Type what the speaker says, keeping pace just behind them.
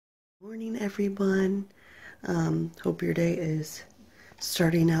Morning, everyone. Hope your day is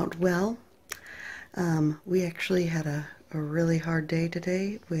starting out well. We actually had a really hard day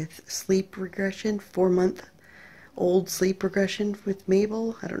today with sleep regression, 4-month-old sleep regression with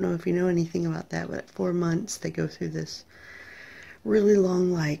Mabel. I don't know if you know anything about that, but at 4 months they go through this really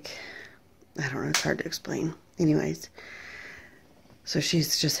long, I don't know, it's hard to explain. Anyways, so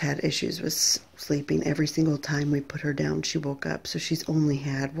she's just had issues with sleeping. Every single time we put her down, she woke up. So she's only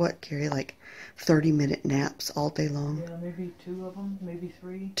had, what, Carrie, 30-minute naps all day long? Yeah, maybe 2 of them, maybe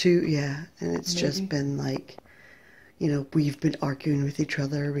 3. 2, yeah. And it's just been we've been arguing with each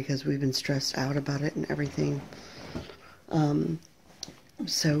other because we've been stressed out about it and everything.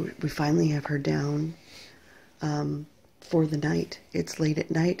 So we finally have her down for the night. It's late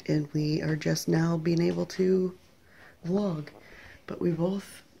at night and we are just now being able to vlog. But we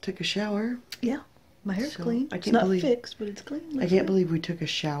both took a shower. Yeah, my hair's clean. I It's can't not believe, fixed, but it's clean. I can't believe we took a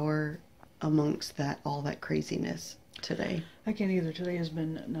shower amongst all that craziness today. I can't either. Today has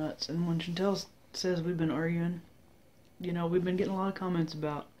been nuts. And when Chantel says we've been arguing, we've been getting a lot of comments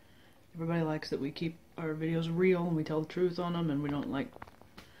about everybody likes that we keep our videos real and we tell the truth on them and we don't like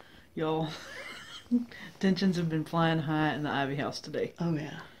y'all. Tensions have been flying high in the Ivy house today. Oh,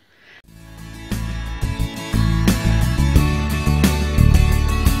 yeah.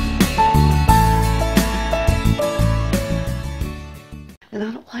 And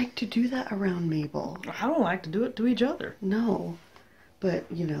I don't like to do that around Mabel. I don't like to do it to each other. No. But,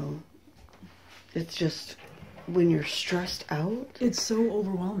 it's just when you're stressed out. It's so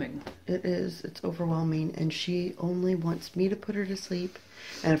overwhelming. It is. It's overwhelming. And she only wants me to put her to sleep.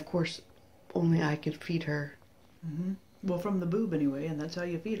 And, of course, only I could feed her. Mm-hmm. Well, from the boob anyway, and that's how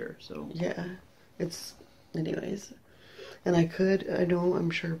you feed her, so. Yeah. Anyways. And I know,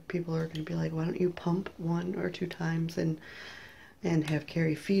 I'm sure people are going to be like, why don't you pump 1 or 2 times and have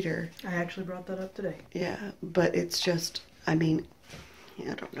Carrie feed her. I actually brought that up today. Yeah, but it's just, I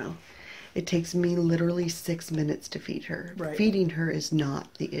don't know. It takes me literally 6 minutes to feed her. Right. Feeding her is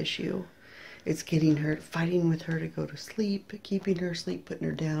not the issue. It's fighting with her to go to sleep, keeping her asleep, putting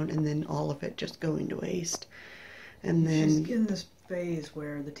her down, and then all of it just going to waste. And then she's in this phase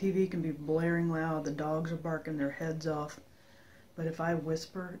where the TV can be blaring loud, the dogs are barking their heads off. But if I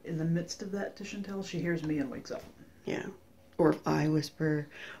whisper in the midst of that to Chantel, she hears me and wakes up. Yeah. Or if I whisper,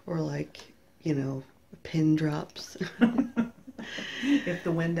 or a pin drops. If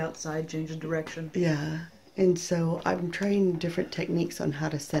the wind outside changes direction. Yeah. And so I'm trying different techniques on how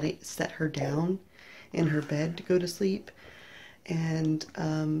to set her down in her bed to go to sleep. And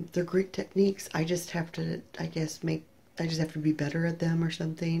they're great techniques. I just have to, be better at them or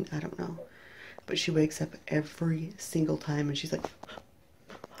something. I don't know. But she wakes up every single time and she's like...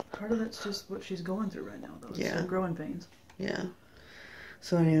 Part of that's just what she's going through right now, though. It's some growing pains. Yeah.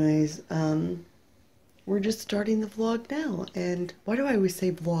 So anyways, we're just starting the vlog now. And why do I always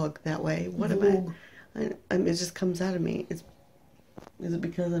say vlog that way? What am I? It just comes out of me. Is it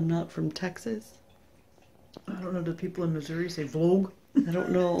because I'm not from Texas? I don't know. Do people in Missouri say vlog? I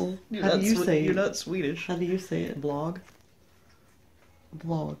don't know. How do you say it? You're not Swedish. How do you say it? Vlog?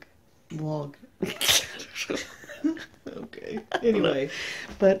 Vlog. Okay. Anyway.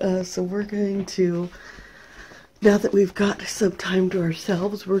 But, so we're going to... Now that we've got some time to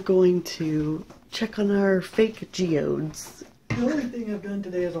ourselves, we're going to check on our fake geodes. The only thing I've done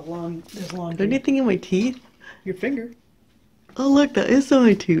today is laundry. Anything in my teeth? Your finger. Oh look, that is on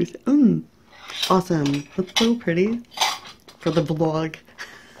my tooth. Awesome. That's so pretty. For the vlog.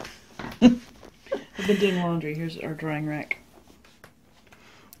 I've been doing laundry. Here's our drying rack.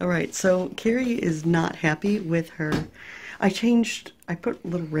 Alright, so Carrie is not happy with her. I put a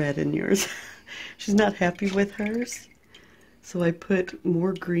little red in yours. She's not happy with hers, so I put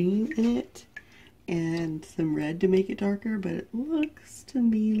more green in it and some red to make it darker, but it looks to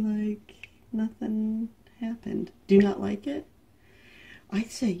me like nothing happened. Do you not like it?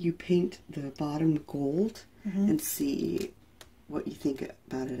 I'd say you paint the bottom gold and see what you think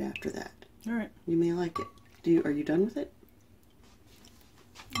about it after that. Alright. You may like it. Are you done with it?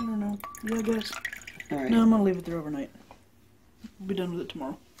 I don't know. Yeah, I guess. Alright. No, I'm gonna leave it there overnight. We'll be done with it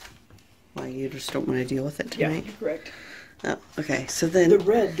tomorrow. Why, you just don't want to deal with it tonight? Yeah, correct. Oh, okay, so then... The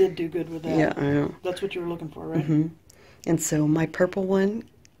red did do good with that. Yeah, I know. That's what you were looking for, right? Mm-hmm. And so my purple one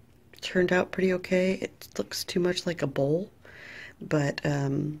turned out pretty okay. It looks too much like a bowl, but,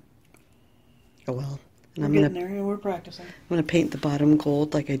 oh well. And We're practicing. I'm gonna paint the bottom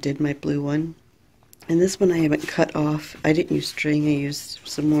gold like I did my blue one. And this one I haven't cut off. I didn't use string, I used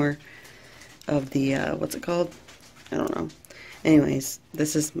some more of the, what's it called? I don't know. Anyways,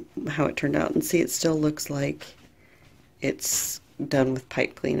 this is how it turned out. And see, it still looks like it's done with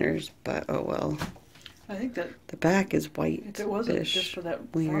pipe cleaners, but oh well. I think that The back is white. if it wasn't just for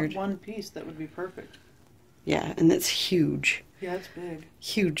that weird front one piece, that would be perfect. Yeah, and it's huge. Yeah, it's big.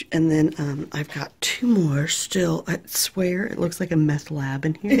 Huge. And then I've got 2 more still. I swear it looks like a meth lab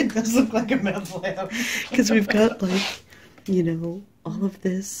in here. It does look like a meth lab. Because we've got, like, you know, all of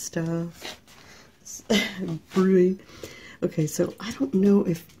this stuff brewing. Okay, so I don't know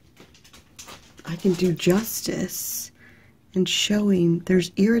if I can do justice in showing.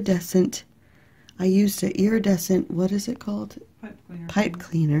 There's iridescent. I used an iridescent, what is it called? Pipe cleaner. Pipe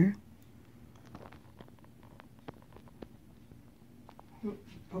cleaner.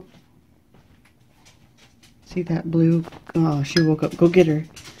 Oh. See that blue? Oh, she woke up. Go get her.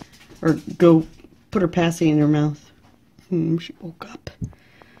 Or go put her passy in her mouth. She woke up.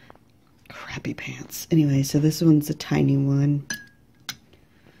 Crappy pants. Anyway, so this one's a tiny one.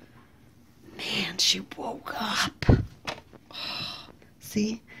 Man, she woke up. Oh,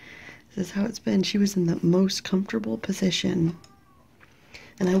 see? This is how it's been. She was in the most comfortable position.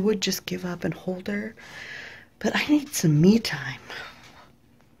 And I would just give up and hold her. But I need some me time.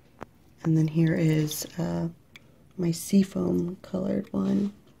 And then here is my seafoam colored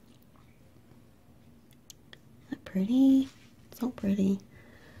one. Isn't that pretty? It's so pretty.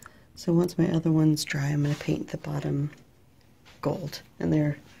 So once my other one's dry, I'm going to paint the bottom gold. And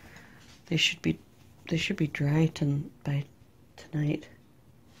they should be dry by tonight.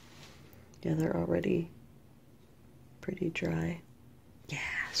 Yeah, they're already pretty dry. Yeah,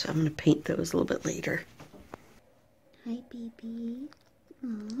 so I'm going to paint those a little bit later. Hi, baby.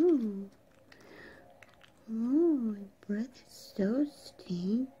 Oh, my breath is so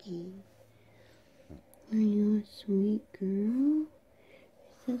stinky. Are you a sweet girl?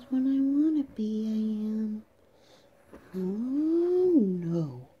 This is what I want to be, I am. Oh,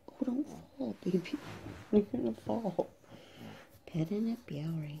 no. Oh, don't fall, baby. You're going to fall. Petting and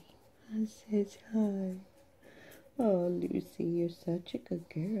meowing. I says hi. Oh, Lucy, you're such a good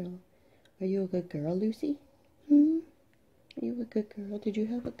girl. Are you a good girl, Lucy? Are you a good girl? Did you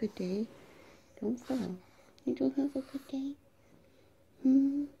have a good day? Don't fall. You don't have a good day?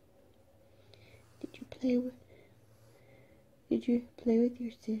 Did you play with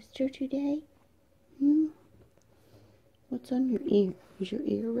your sister today? What's on your ear? Is your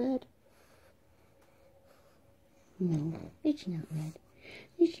ear red? No, it's not red.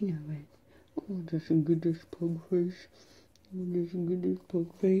 It's not red. Oh, doesn't get this pug face. Oh, doesn't get this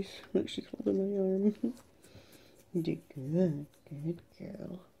pug face. Look, she's holding my arm. You did good. Good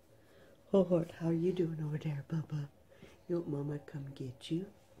girl. Oh, how are you doing over there, Bubba? You want Mama to come get you?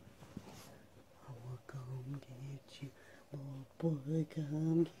 I will come get you. Oh, boy,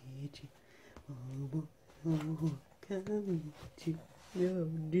 come get you. Oh, come get you. Oh,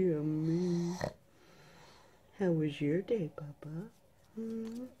 dear me. How was your day, Bubba?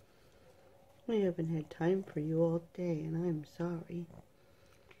 I haven't had time for you all day, and I'm sorry.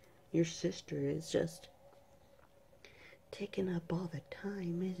 Your sister is just taking up all the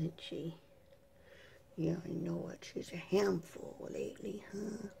time, isn't she? Yeah, I know it. She's a handful lately,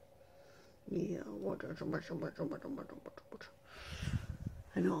 huh? Yeah.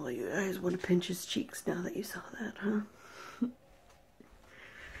 I know all you guys want to pinch his cheeks now that you saw that, huh?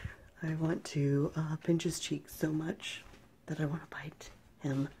 I want to pinch his cheeks so much that I want to bite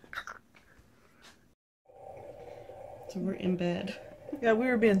him. So we're in bed. Yeah, we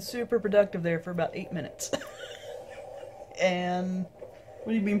were being super productive there for about 8 minutes. And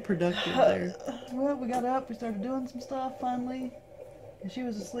what do you mean productive there? Well, we got up, we started doing some stuff finally, and she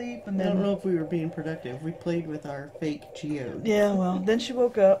was asleep, and I then don't know if we were being productive. We played with our fake geode. yeah, well, then she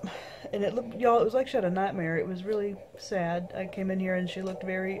woke up, and it looked, y'all, it was like she had a nightmare. It was really sad. I came in here and she looked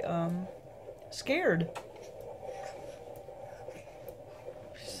very scared.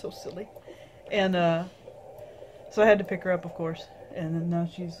 She's so silly. And so I had to pick her up, of course, and then now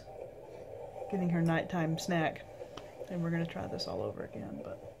she's getting her nighttime snack. And we're going to try this all over again,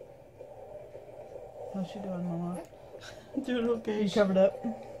 but how's she doing, Mama? Doing okay. You covered up?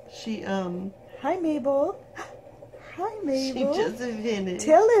 She, Hi, Mabel. Hi, Mabel. She just finished.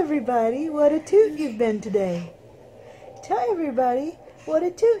 Tell everybody what a toot you've been today. Tell everybody what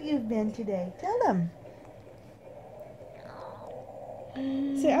a toot you've been today. Tell them.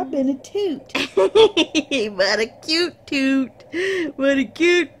 Say, I've been a toot. What a cute toot. What a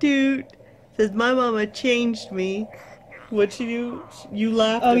cute toot. Says my mama changed me. What you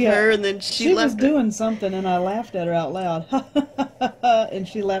laughed at her and then she was doing something and I laughed at her out loud. And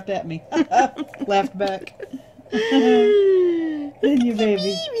she laughed at me. Laughed back. Didn't you,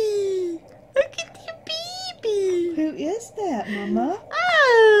 baby? Baby. Look at your baby. Who is that, Mama?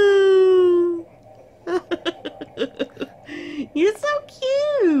 Oh. You're so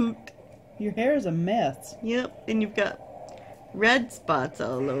cute. Your hair is a mess. Yep, and you've got red spots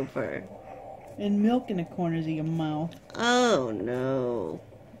all over. And milk in the corners of your mouth. Oh no.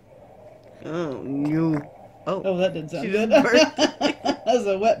 Oh no. Oh, that didn't sound She good. just burped. That was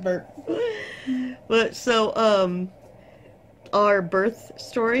a wet burp. But so, our birth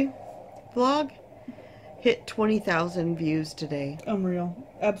story vlog hit 20,000 views today. Unreal.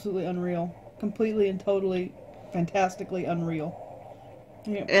 Absolutely unreal. Completely and totally, fantastically unreal.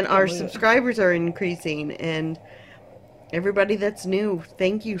 Yeah, And our subscribers are increasing, and everybody that's new,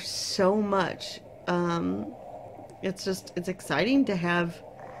 thank you so much. It's exciting to have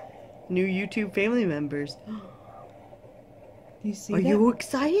new YouTube family members. You see Are that? you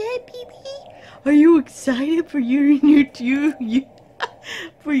excited, baby? Are you excited for your new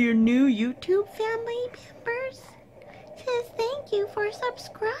for your new YouTube family members? Says thank you for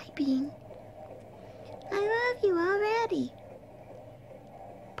subscribing. I love you already.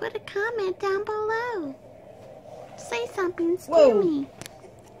 Put a comment down below. Say something to Whoa. me.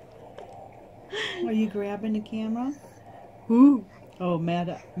 Are you grabbing the camera? Ooh. Oh,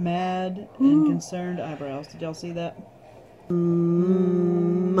 mad and concerned eyebrows. Did y'all see that?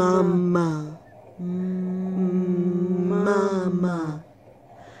 Mama. Mama.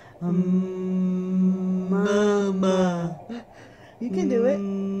 Mama. You can do it.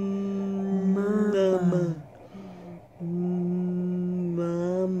 Mama.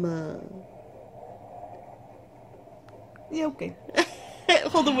 Mama. Yeah, okay.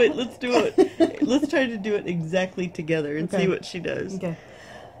 Hold on, wait, let's do it. Let's try to do it exactly together and see what she does. Okay.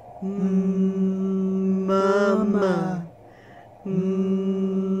 Mama.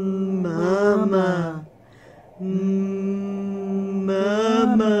 Mama.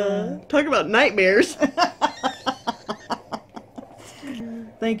 Mama. Talk about nightmares.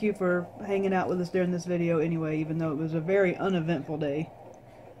 Thank you for hanging out with us during this video anyway, even though it was a very uneventful day.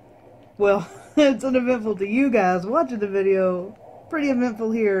 Well, it's uneventful to you guys watching the video. Pretty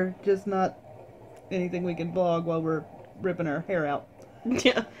eventful here, just not anything we can vlog while we're ripping our hair out.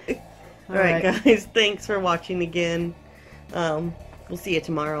 Yeah. Alright, guys, thanks for watching again. We'll see you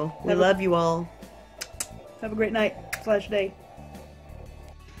tomorrow. We love you all. Have a great night / day.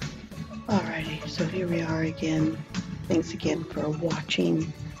 Alrighty, so here we are again. Thanks again for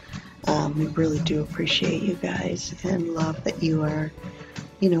watching. We really do appreciate you guys and love that you are,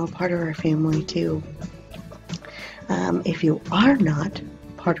 a part of our family too. If you are not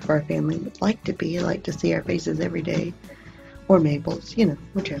part of our family, would like to be, like to see our faces every day, or Mabel's,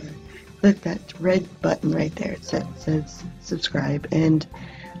 whichever, click that red button right there. It says subscribe, and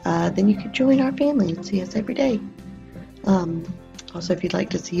then you can join our family and see us every day. Also, if you'd like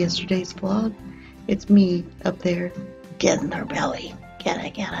to see yesterday's vlog, it's me up there getting her belly. Get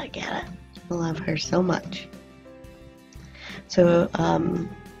it. I love her so much. So,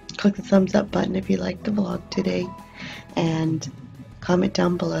 click the thumbs up button if you liked the vlog today, and comment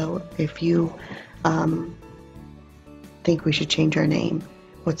down below if you think we should change our name.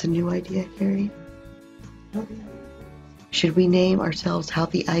 What's a new idea, Carrie? Should we name ourselves How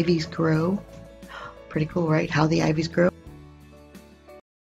the Ivies Grow? Pretty cool, right? How the Ivies Grow.